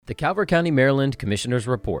The Calvert County Maryland Commissioners'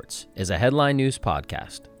 Reports is a headline news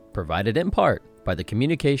podcast provided in part by the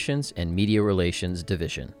Communications and Media Relations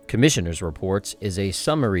Division. Commissioners' Reports is a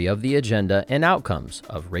summary of the agenda and outcomes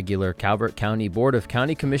of regular Calvert County Board of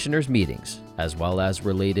County Commissioners meetings, as well as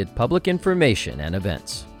related public information and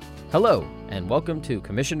events. Hello, and welcome to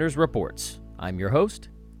Commissioners' Reports. I'm your host,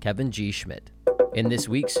 Kevin G. Schmidt. In this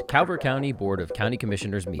week's Calvert County Board of County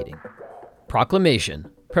Commissioners meeting,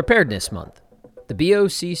 Proclamation, Preparedness Month. The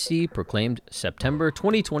BOCC proclaimed September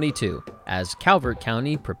 2022 as Calvert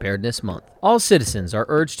County Preparedness Month. All citizens are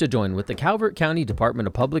urged to join with the Calvert County Department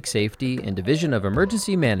of Public Safety and Division of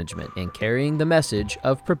Emergency Management in carrying the message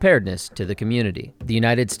of preparedness to the community. The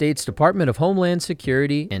United States Department of Homeland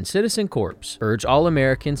Security and Citizen Corps urge all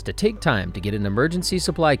Americans to take time to get an emergency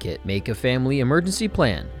supply kit, make a family emergency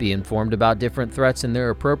plan, be informed about different threats and their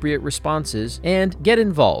appropriate responses, and get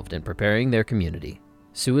involved in preparing their community.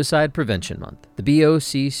 Suicide Prevention Month. The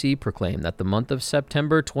BOCC proclaimed that the month of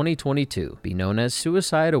September 2022 be known as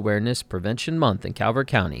Suicide Awareness Prevention Month in Calvert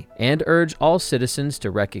County and urge all citizens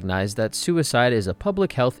to recognize that suicide is a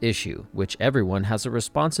public health issue which everyone has a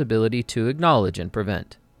responsibility to acknowledge and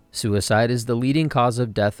prevent. Suicide is the leading cause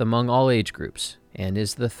of death among all age groups and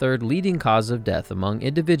is the third leading cause of death among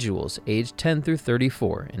individuals aged 10 through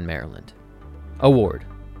 34 in Maryland. Award.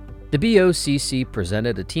 The BOCC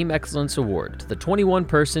presented a Team Excellence Award to the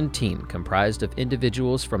 21-person team comprised of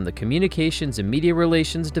individuals from the Communications and Media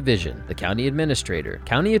Relations Division, the County Administrator,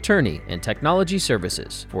 County Attorney, and Technology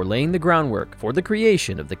Services for laying the groundwork for the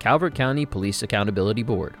creation of the Calvert County Police Accountability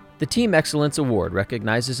Board. The Team Excellence Award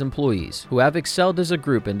recognizes employees who have excelled as a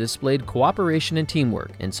group and displayed cooperation and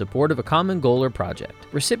teamwork in support of a common goal or project.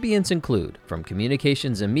 Recipients include, from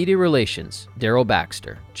Communications and Media Relations, Daryl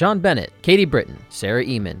Baxter, John Bennett, Katie Britton, Sarah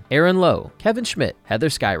Eamon, Aaron Lowe, Kevin Schmidt, Heather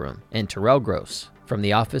Skyrum, and Terrell Gross. From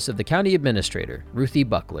the Office of the County Administrator, Ruthie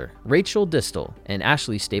Buckler, Rachel Distel, and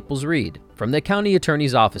Ashley Staples-Reed. From the County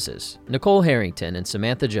Attorney's offices, Nicole Harrington and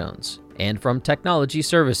Samantha Jones. And from Technology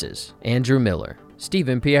Services, Andrew Miller,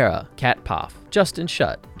 Stephen Piera, Kat Poff, Justin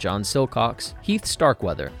Shutt, John Silcox, Heath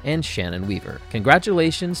Starkweather, and Shannon Weaver.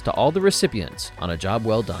 Congratulations to all the recipients on a job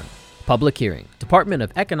well done. Public hearing. Department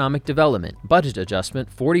of Economic Development Budget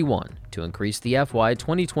Adjustment 41 to increase the FY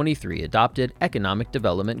 2023 adopted Economic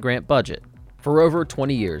Development Grant budget. For over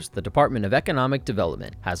 20 years, the Department of Economic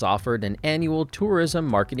Development has offered an annual tourism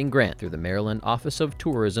marketing grant through the Maryland Office of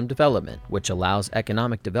Tourism Development, which allows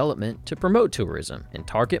economic development to promote tourism in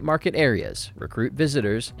target market areas, recruit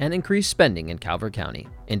visitors, and increase spending in Calvert County.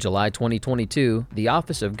 In July 2022, the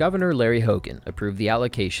Office of Governor Larry Hogan approved the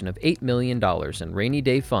allocation of $8 million in rainy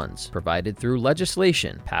day funds provided through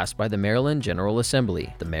legislation passed by the Maryland General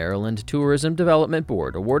Assembly. The Maryland Tourism Development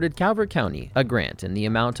Board awarded Calvert County a grant in the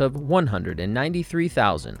amount of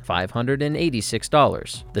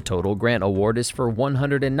 $193,586. The total grant award is for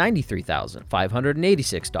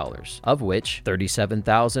 $193,586, of which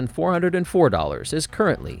 $37,404 is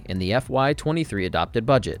currently in the FY 23 adopted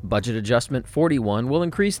budget. Budget Adjustment 41 will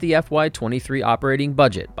increase the FY 23 operating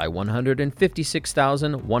budget by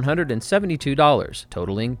 $156,172,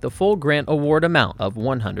 totaling the full grant award amount of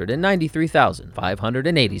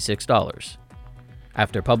 $193,586.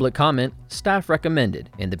 After public comment, staff recommended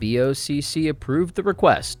and the BOCC approved the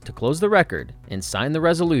request to close the record and sign the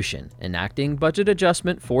resolution enacting Budget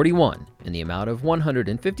Adjustment 41 in the amount of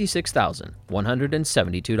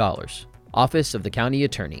 $156,172. Office of the County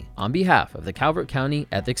Attorney, on behalf of the Calvert County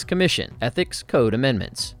Ethics Commission, Ethics Code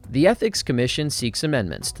Amendments. The Ethics Commission seeks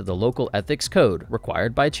amendments to the local ethics code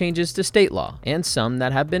required by changes to state law and some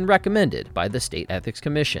that have been recommended by the State Ethics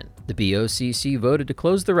Commission. The BOCC voted to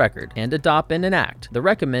close the record and adopt and enact the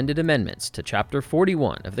recommended amendments to Chapter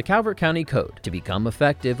 41 of the Calvert County Code to become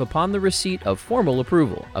effective upon the receipt of formal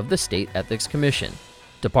approval of the State Ethics Commission.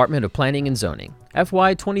 Department of Planning and Zoning,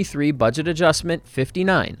 FY 23 Budget Adjustment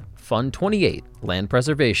 59, Fund 28, Land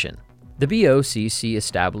Preservation. The BOCC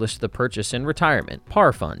established the Purchase and Retirement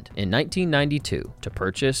 (PAR) Fund in 1992 to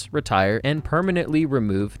purchase, retire, and permanently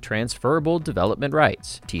remove transferable development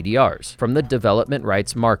rights (TDRs) from the development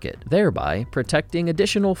rights market, thereby protecting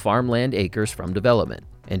additional farmland acres from development.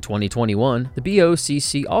 In 2021, the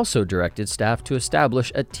BOCC also directed staff to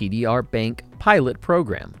establish a TDR bank pilot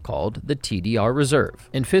program called the TDR Reserve.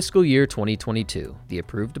 In fiscal year 2022, the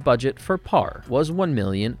approved budget for PAR was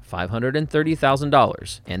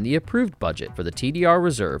 $1,530,000, and the approved budget for the TDR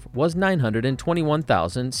Reserve was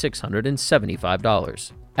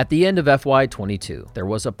 $921,675. At the end of FY22, there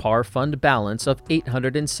was a par fund balance of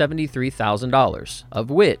 $873,000, of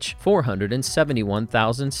which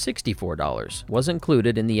 $471,064 was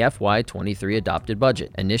included in the FY23 adopted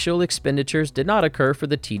budget. Initial expenditures did not occur for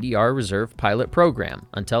the TDR Reserve pilot program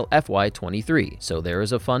until FY23, so there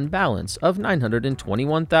is a fund balance of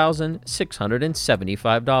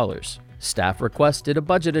 $921,675. Staff requested a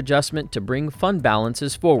budget adjustment to bring fund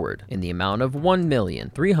balances forward in the amount of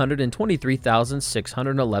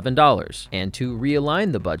 $1,323,611 and to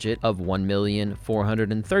realign the budget of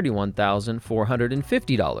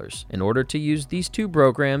 $1,431,450 in order to use these two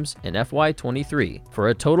programs in FY23 for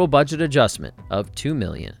a total budget adjustment of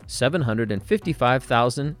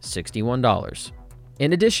 $2,755,061.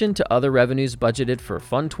 In addition to other revenues budgeted for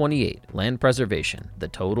Fund 28, Land Preservation, the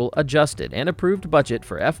total adjusted and approved budget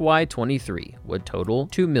for FY23 would total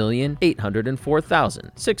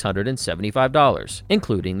 $2,804,675,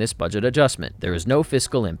 including this budget adjustment. There is no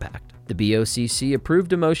fiscal impact. The BOCC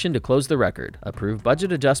approved a motion to close the record, approve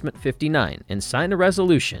Budget Adjustment 59, and sign a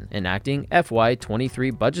resolution enacting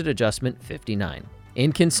FY23 Budget Adjustment 59.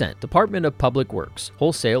 In consent, Department of Public Works,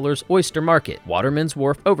 Wholesalers Oyster Market, Waterman's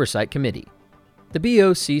Wharf Oversight Committee. The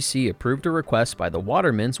BOCC approved a request by the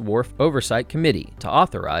Waterman's Wharf Oversight Committee to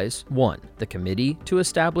authorize 1. The committee to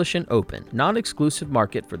establish an open, non-exclusive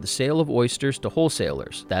market for the sale of oysters to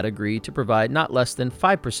wholesalers that agree to provide not less than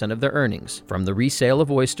 5% of their earnings from the resale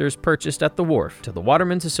of oysters purchased at the wharf to the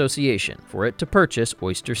Waterman's Association for it to purchase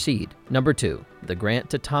oyster seed. 2. The grant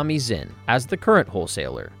to Tommy Zinn, as the current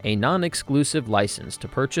wholesaler, a non-exclusive license to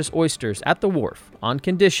purchase oysters at the wharf on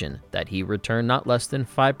condition that he return not less than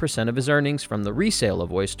 5% of his earnings from the resale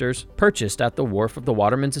of oysters purchased at the wharf of the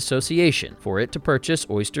Waterman's Association for it to purchase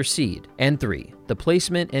oyster seed. And 3. The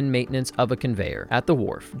placement and maintenance of a conveyor at the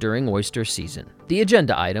wharf during oyster season. The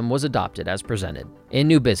agenda item was adopted as presented. In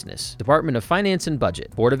new business, Department of Finance and Budget,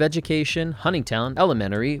 Board of Education, Huntingtown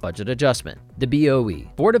Elementary Budget Adjustment. The BOE,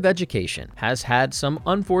 Board of Education, has had some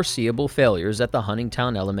unforeseeable failures at the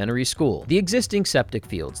Huntingtown Elementary School. The existing septic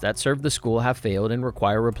fields that serve the school have failed and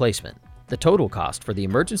require replacement. The total cost for the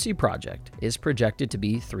emergency project is projected to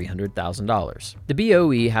be $300,000. The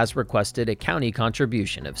BOE has requested a county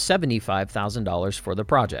contribution of $75,000 for the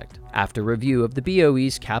project. After review of the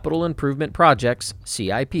BOE's Capital Improvement Projects,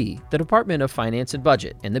 CIP, the Department of Finance and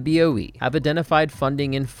Budget and the BOE have identified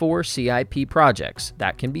funding in 4 CIP projects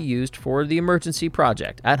that can be used for the emergency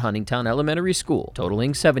project at Huntingtown Elementary School,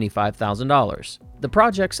 totaling $75,000. The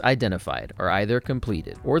projects identified are either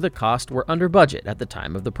completed or the cost were under budget at the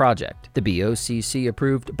time of the project. The BOCC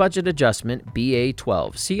approved Budget Adjustment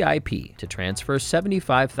BA12 CIP to transfer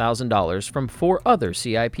 $75,000 from 4 other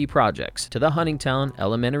CIP projects to the Huntingtown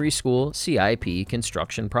Elementary School CIP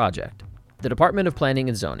construction project. The Department of Planning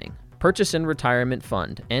and Zoning, Purchase and Retirement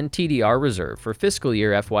Fund, and TDR Reserve for fiscal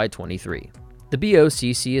year FY23. The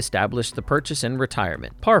BOCC established the Purchase and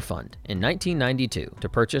Retirement PAR Fund in 1992 to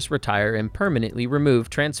purchase, retire, and permanently remove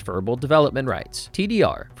transferable development rights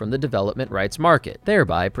 (TDR) from the development rights market,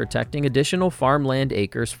 thereby protecting additional farmland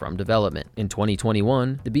acres from development. In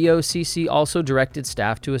 2021, the BOCC also directed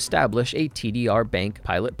staff to establish a TDR bank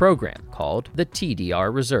pilot program called the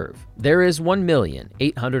TDR Reserve. There is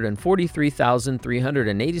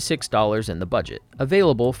 $1,843,386 in the budget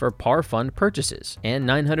available for PAR Fund purchases and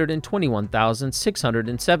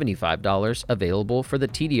 $921,675 available for the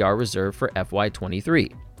TDR Reserve for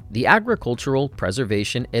FY23. The Agricultural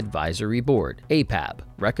Preservation Advisory Board, APAB,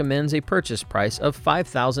 recommends a purchase price of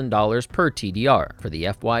 $5,000 per TDR for the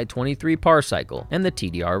FY23 PAR cycle and the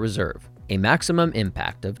TDR Reserve. A maximum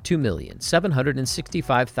impact of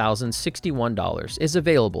 $2,765,061 is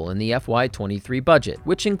available in the FY23 budget,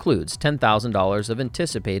 which includes $10,000 of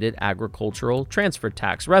anticipated agricultural transfer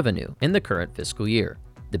tax revenue in the current fiscal year.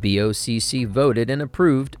 The BOCC voted and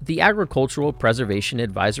approved the Agricultural Preservation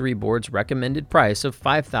Advisory Board's recommended price of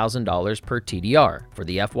 $5,000 per TDR for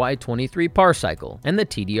the FY23 PAR cycle and the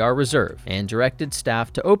TDR Reserve, and directed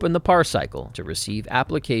staff to open the PAR cycle to receive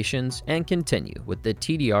applications and continue with the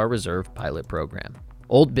TDR Reserve pilot program.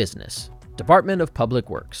 Old business. Department of Public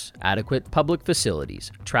Works, Adequate Public Facilities,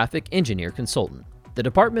 Traffic Engineer Consultant. The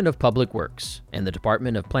Department of Public Works and the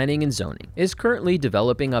Department of Planning and Zoning is currently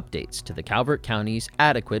developing updates to the Calvert County's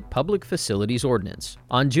Adequate Public Facilities Ordinance.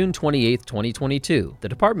 On June 28, 2022, the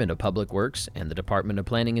Department of Public Works and the Department of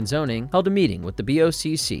Planning and Zoning held a meeting with the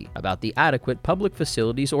BOCC about the Adequate Public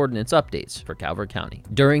Facilities Ordinance updates for Calvert County.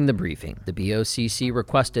 During the briefing, the BOCC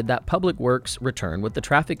requested that Public Works return with the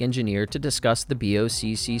traffic engineer to discuss the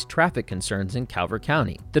BOCC's traffic concerns in Calvert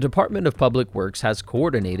County. The Department of Public Works has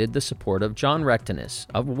coordinated the support of John Rectonen Dennis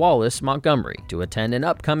of Wallace, Montgomery, to attend an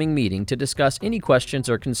upcoming meeting to discuss any questions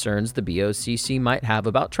or concerns the BOCC might have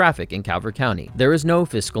about traffic in Calvert County. There is no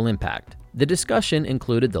fiscal impact. The discussion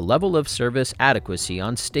included the level of service adequacy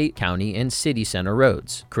on state, county, and city center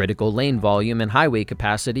roads, critical lane volume and highway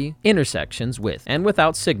capacity, intersections with and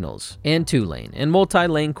without signals, and two-lane and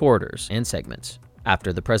multi-lane corridors and segments.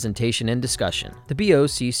 After the presentation and discussion, the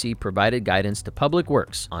BOCC provided guidance to Public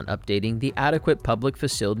Works on updating the Adequate Public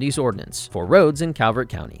Facilities Ordinance for roads in Calvert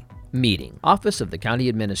County. Meeting. Office of the County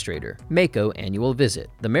Administrator. MACO Annual Visit.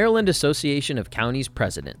 The Maryland Association of Counties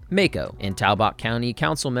President. MACO and Talbot County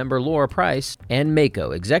Council Member Laura Price and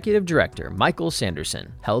MACO Executive Director Michael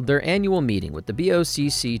Sanderson held their annual meeting with the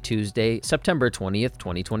BOCC Tuesday, September 20th,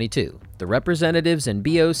 2022. The representatives and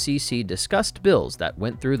BOCC discussed bills that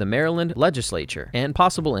went through the Maryland legislature and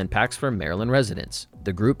possible impacts for Maryland residents.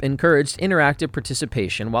 The group encouraged interactive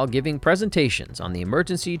participation while giving presentations on the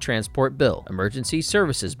Emergency Transport Bill, Emergency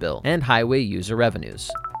Services Bill, and Highway User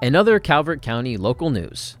Revenues. In other Calvert County local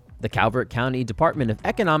news, the Calvert County Department of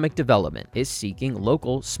Economic Development is seeking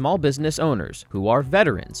local small business owners who are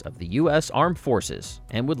veterans of the U.S. Armed Forces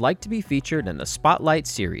and would like to be featured in the Spotlight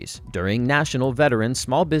series during National Veterans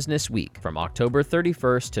Small Business Week from October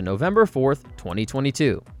 31st to November 4th,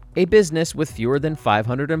 2022. A business with fewer than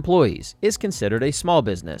 500 employees is considered a small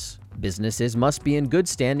business. Businesses must be in good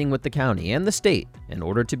standing with the county and the state in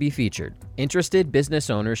order to be featured. Interested business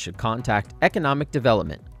owners should contact Economic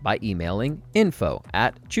Development by emailing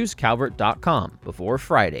info@choosecalvert.com before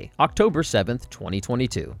Friday, October 7th,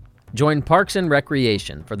 2022. Join Parks and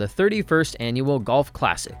Recreation for the 31st Annual Golf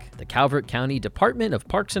Classic. The Calvert County Department of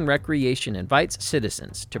Parks and Recreation invites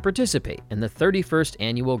citizens to participate in the 31st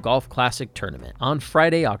Annual Golf Classic Tournament on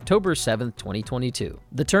Friday, October 7th, 2022.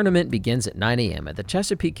 The tournament begins at 9 a.m. at the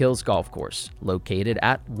Chesapeake Hills Golf Course, located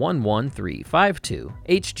at 11352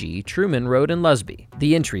 HG Truman Road in Lusby.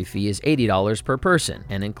 The entry fee is $80 per person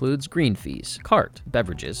and includes green fees, cart,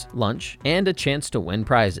 beverages, lunch, and a chance to win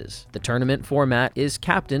prizes. The tournament format is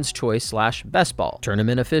Captain's Choice/Best Ball.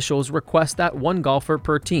 Tournament officials request that one golfer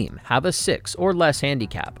per team have a 6 or less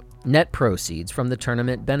handicap. Net proceeds from the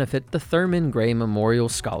tournament benefit the Thurman Gray Memorial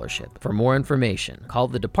Scholarship. For more information, call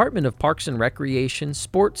the Department of Parks and Recreation,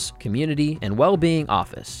 Sports, Community, and Wellbeing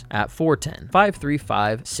Office at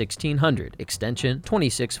 410-535-1600, extension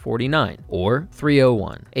 2649, or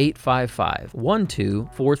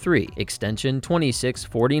 301-855-1243, extension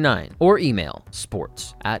 2649, or email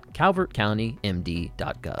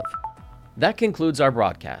sports@calvertcountymd.gov. That concludes our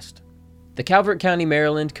broadcast. The Calvert County,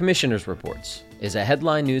 Maryland Commissioners Reports is a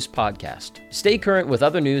headline news podcast. Stay current with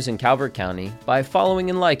other news in Calvert County by following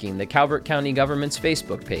and liking the Calvert County government's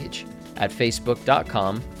Facebook page at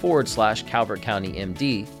facebook.com/Calvert County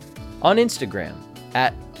MD, on Instagram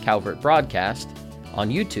at Calvert Broadcast, on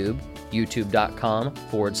YouTube,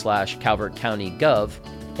 youtube.com/Calvert County Gov,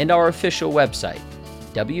 and our official website,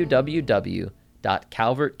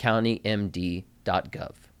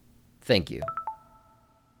 www.calvertcountymd.gov. Thank you.